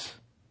Baptist.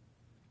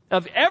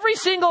 Of every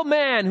single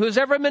man who has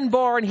ever been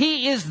born,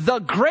 he is the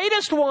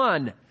greatest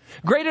one,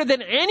 greater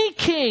than any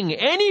king,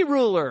 any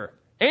ruler,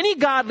 any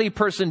godly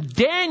person,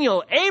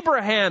 Daniel,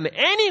 Abraham,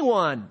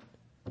 anyone.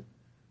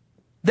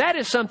 That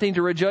is something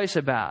to rejoice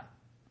about.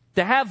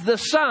 To have the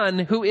Son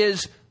who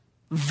is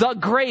the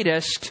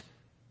greatest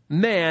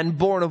man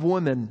born of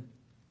woman.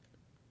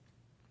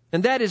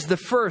 And that is the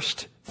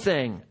first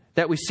thing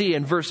that we see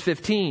in verse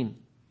 15.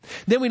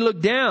 Then we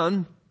look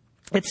down,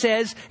 it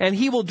says, and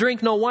he will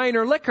drink no wine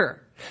or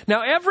liquor.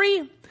 Now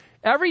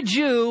every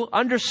Jew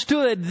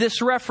understood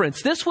this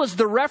reference. This was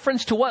the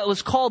reference to what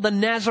was called a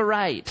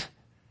Nazirite.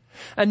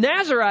 A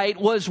Nazirite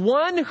was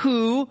one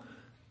who,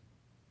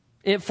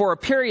 for a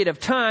period of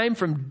time,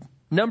 from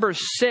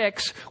Numbers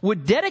 6,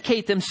 would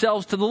dedicate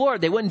themselves to the Lord.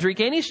 They wouldn't drink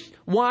any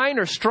wine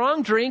or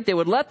strong drink. They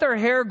would let their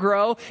hair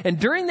grow. And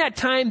during that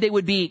time, they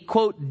would be,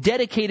 quote,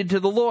 dedicated to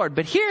the Lord.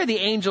 But here the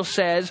angel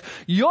says,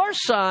 your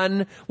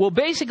son will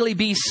basically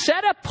be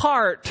set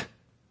apart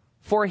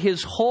for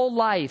his whole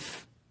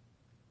life.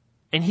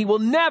 And he will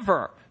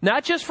never,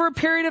 not just for a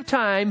period of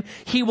time,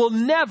 he will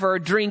never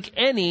drink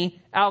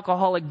any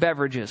alcoholic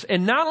beverages.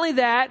 And not only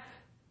that,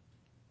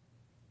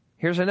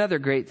 here's another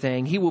great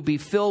thing. He will be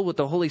filled with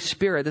the Holy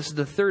Spirit. This is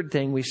the third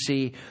thing we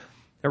see,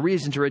 a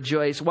reason to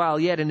rejoice while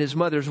yet in his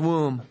mother's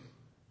womb.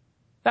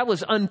 That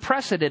was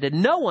unprecedented.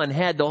 No one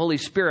had the Holy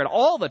Spirit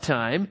all the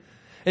time.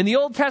 In the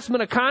Old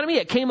Testament economy,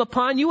 it came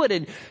upon you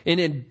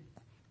and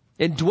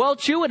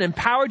indwelt you and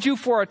empowered you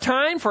for a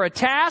time, for a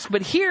task.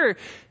 But here,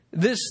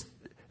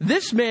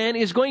 this man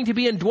is going to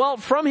be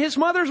indwelt from his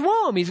mother's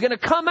womb. He's going to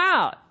come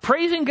out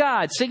praising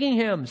God, singing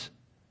hymns.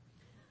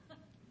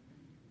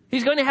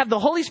 He's going to have the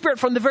Holy Spirit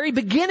from the very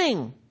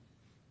beginning.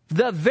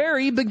 The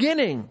very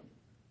beginning.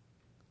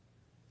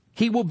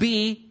 He will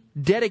be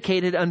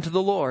dedicated unto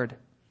the Lord.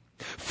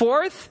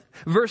 Fourth,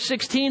 verse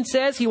 16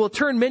 says, he will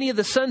turn many of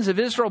the sons of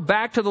Israel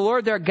back to the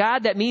Lord their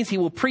God. That means he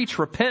will preach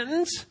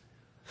repentance.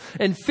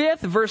 And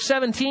fifth, verse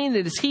 17,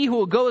 it is he who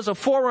will go as a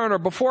forerunner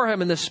before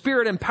him in the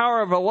spirit and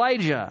power of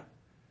Elijah,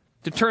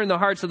 to turn the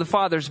hearts of the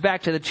fathers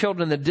back to the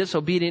children, the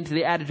disobedient to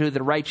the attitude of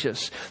the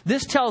righteous.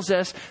 This tells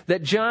us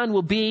that John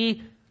will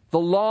be the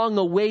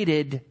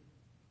long-awaited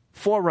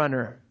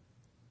forerunner.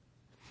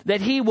 That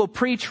he will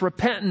preach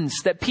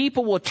repentance. That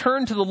people will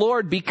turn to the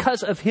Lord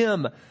because of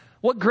him.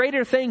 What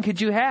greater thing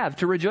could you have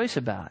to rejoice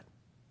about?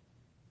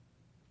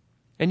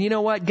 And you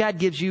know what? God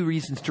gives you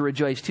reasons to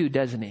rejoice too,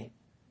 doesn't he?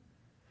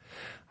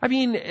 I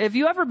mean, have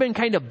you ever been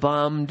kind of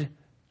bummed?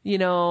 You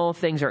know,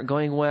 things aren't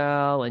going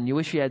well, and you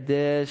wish you had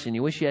this, and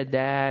you wish you had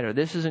that, or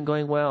this isn't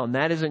going well, and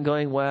that isn't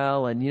going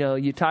well, and, you know,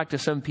 you talk to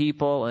some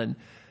people, and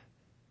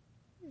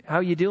how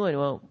are you doing?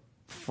 Well,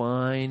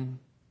 fine,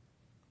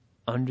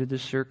 under the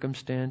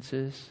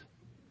circumstances.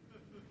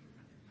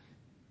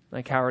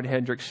 Like Howard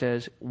Hendricks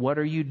says, what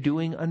are you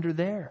doing under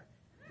there?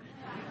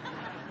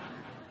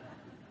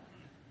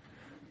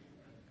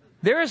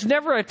 There is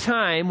never a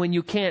time when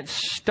you can't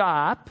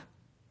stop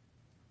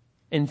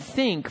and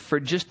think for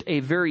just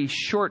a very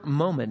short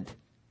moment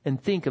and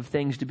think of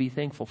things to be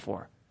thankful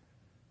for.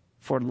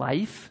 For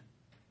life,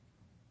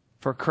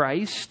 for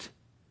Christ,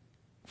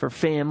 for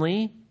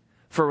family,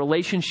 for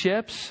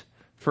relationships,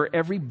 for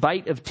every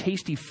bite of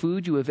tasty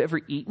food you have ever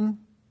eaten,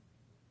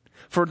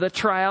 for the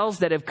trials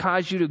that have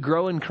caused you to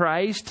grow in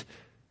Christ,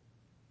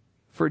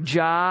 for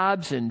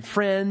jobs and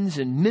friends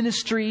and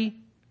ministry.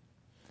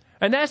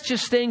 And that's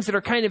just things that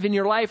are kind of in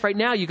your life right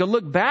now. You can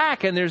look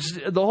back, and there's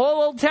the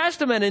whole Old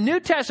Testament and New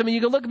Testament.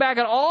 You can look back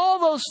at all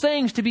those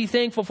things to be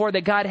thankful for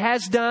that God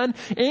has done.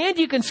 And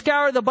you can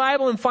scour the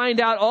Bible and find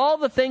out all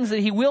the things that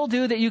he will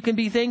do that you can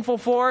be thankful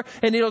for.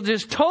 And it'll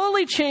just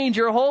totally change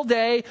your whole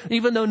day.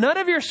 Even though none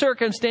of your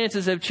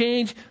circumstances have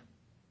changed,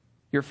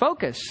 your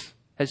focus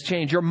has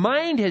changed. Your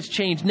mind has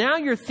changed. Now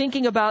you're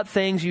thinking about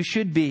things you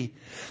should be.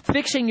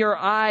 Fixing your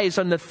eyes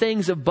on the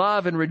things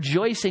above and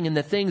rejoicing in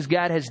the things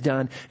God has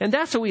done. And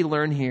that's what we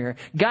learn here.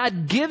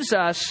 God gives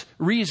us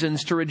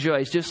reasons to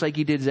rejoice, just like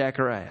he did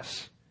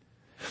Zacharias.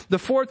 The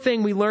fourth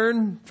thing we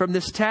learn from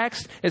this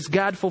text is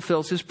God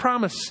fulfills his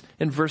promise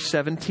in verse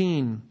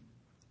 17.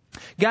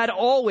 God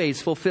always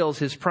fulfills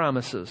his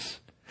promises.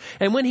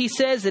 And when he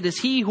says it is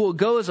he who will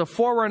go as a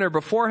forerunner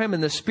before him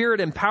in the spirit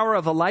and power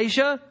of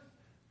Elijah,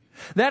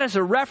 that is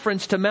a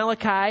reference to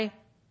Malachi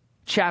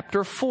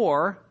chapter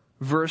 4,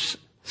 verse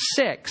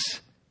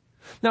 6.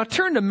 Now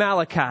turn to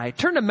Malachi.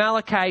 Turn to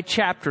Malachi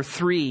chapter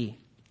 3.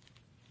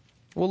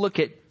 We'll look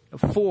at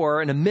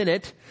 4 in a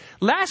minute.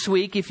 Last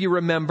week, if you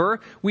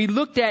remember, we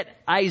looked at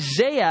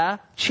Isaiah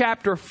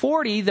chapter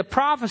 40, the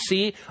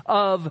prophecy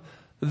of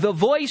the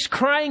voice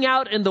crying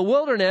out in the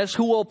wilderness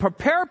who will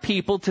prepare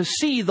people to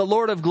see the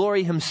Lord of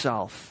glory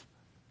himself.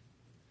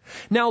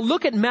 Now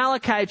look at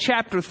Malachi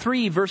chapter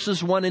 3,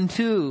 verses 1 and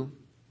 2.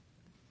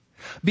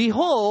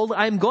 Behold,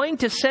 I am going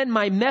to send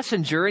my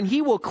messenger, and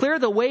he will clear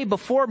the way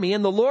before me,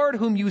 and the Lord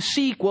whom you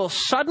seek will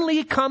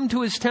suddenly come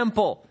to his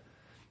temple.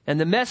 And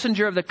the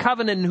messenger of the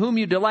covenant in whom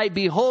you delight,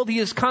 behold, he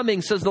is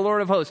coming, says the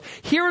Lord of hosts.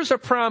 Here is a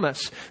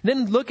promise.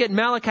 Then look at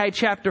Malachi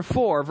chapter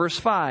 4, verse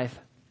 5.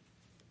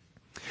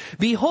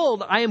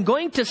 Behold, I am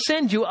going to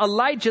send you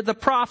Elijah the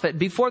prophet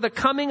before the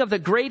coming of the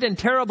great and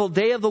terrible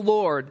day of the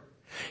Lord.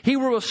 He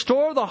will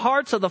restore the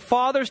hearts of the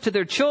fathers to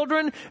their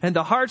children and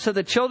the hearts of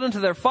the children to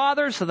their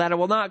fathers, so that it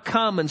will not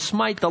come and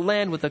smite the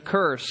land with a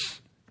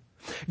curse.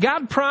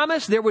 God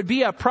promised there would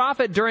be a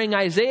prophet during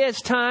Isaiah's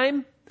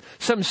time,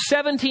 some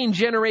 17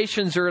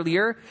 generations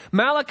earlier.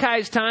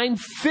 Malachi's time,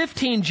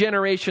 15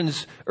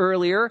 generations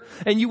earlier.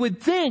 And you would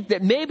think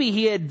that maybe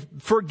he had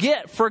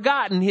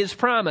forgotten his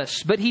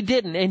promise, but he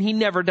didn't, and he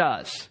never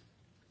does.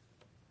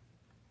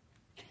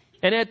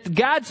 And at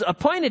God's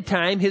appointed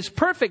time, his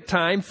perfect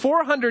time,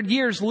 400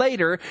 years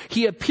later,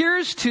 he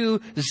appears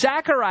to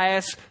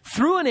Zacharias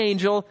through an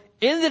angel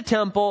in the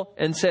temple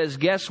and says,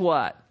 guess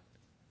what?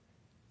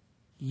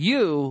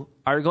 You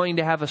are going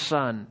to have a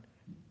son.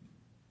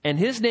 And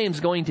his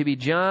name's going to be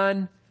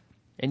John.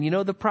 And you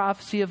know the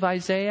prophecy of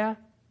Isaiah?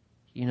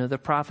 You know the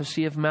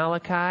prophecy of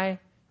Malachi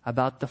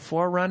about the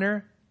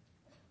forerunner?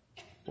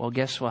 Well,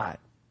 guess what?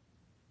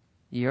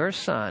 Your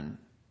son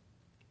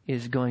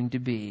is going to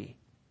be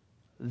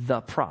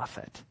the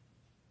prophet.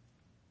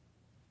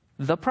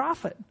 The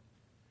prophet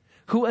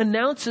who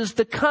announces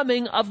the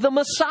coming of the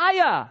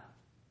Messiah.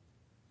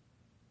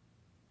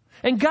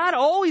 And God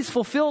always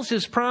fulfills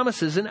his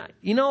promises. And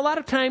you know, a lot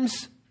of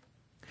times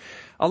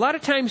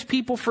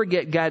people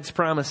forget God's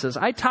promises.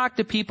 I talk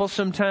to people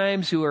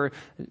sometimes who are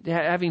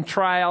having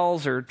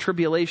trials or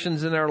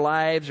tribulations in their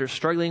lives or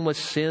struggling with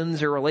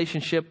sins or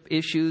relationship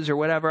issues or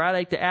whatever. I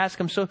like to ask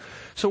them, so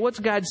what's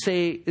God's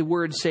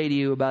word say to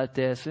you about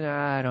this?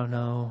 I don't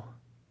know.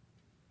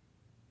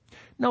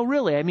 No,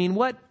 really. I mean,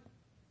 what's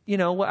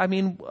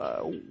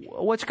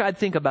God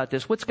think about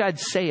this? What's God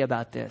say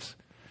about this?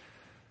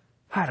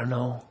 I don't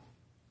know.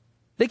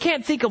 They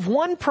can't think of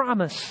one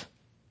promise.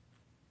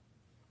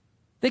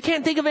 They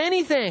can't think of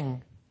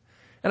anything.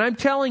 And I'm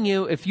telling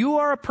you, if you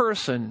are a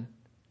person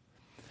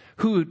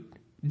who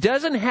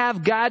doesn't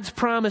have God's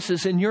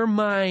promises in your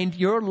mind,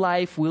 your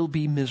life will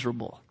be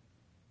miserable.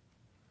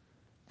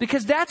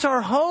 Because that's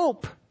our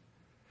hope.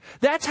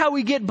 That's how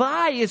we get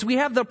by, is we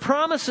have the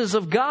promises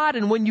of God,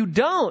 and when you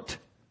don't,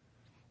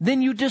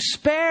 then you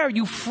despair,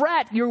 you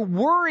fret, you're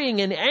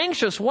worrying and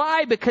anxious.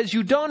 Why? Because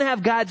you don't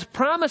have God's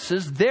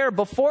promises there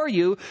before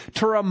you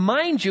to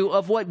remind you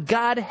of what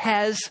God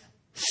has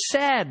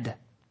said.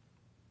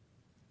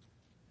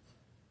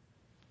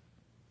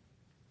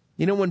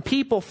 You know, when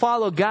people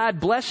follow God,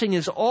 blessing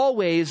is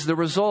always the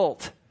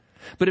result.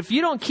 But if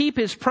you don't keep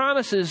his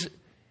promises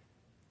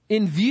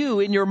in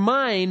view, in your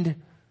mind,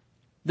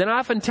 then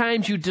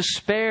oftentimes you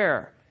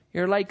despair.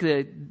 You're like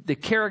the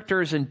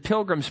characters in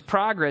Pilgrim's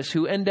Progress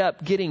who end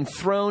up getting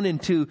thrown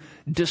into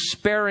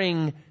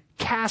despairing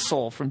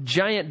castle from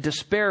giant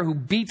despair who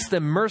beats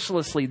them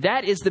mercilessly.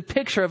 That is the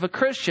picture of a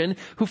Christian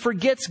who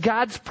forgets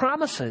God's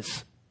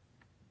promises.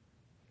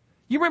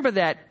 You remember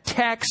that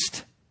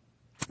text?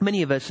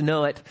 Many of us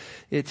know it.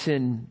 It's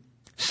in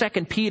 2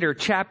 Peter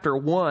chapter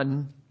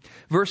 1,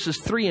 verses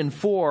 3 and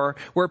 4,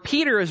 where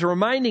Peter is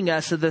reminding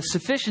us of the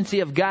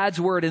sufficiency of God's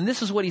word. And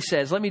this is what he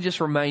says. Let me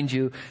just remind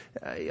you,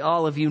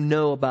 all of you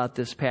know about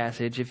this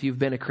passage if you've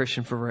been a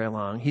Christian for very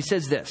long. He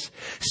says this: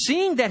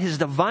 seeing that his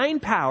divine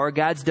power,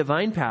 God's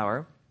divine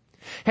power,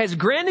 has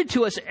granted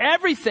to us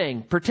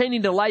everything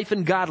pertaining to life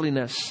and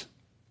godliness,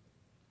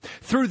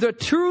 through the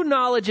true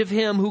knowledge of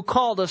him who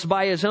called us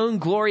by his own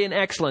glory and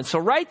excellence. So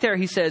right there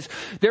he says,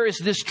 there is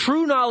this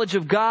true knowledge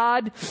of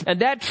God, and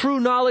that true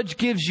knowledge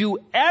gives you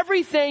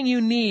everything you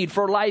need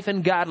for life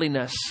and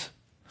godliness.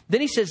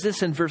 Then he says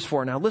this in verse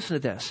 4. Now listen to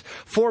this.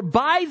 For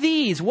by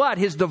these, what?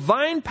 His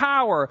divine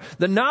power,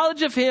 the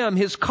knowledge of him,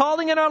 his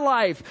calling in our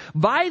life,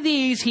 by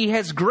these he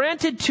has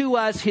granted to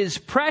us his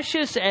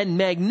precious and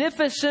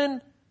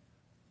magnificent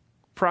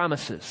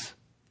promises.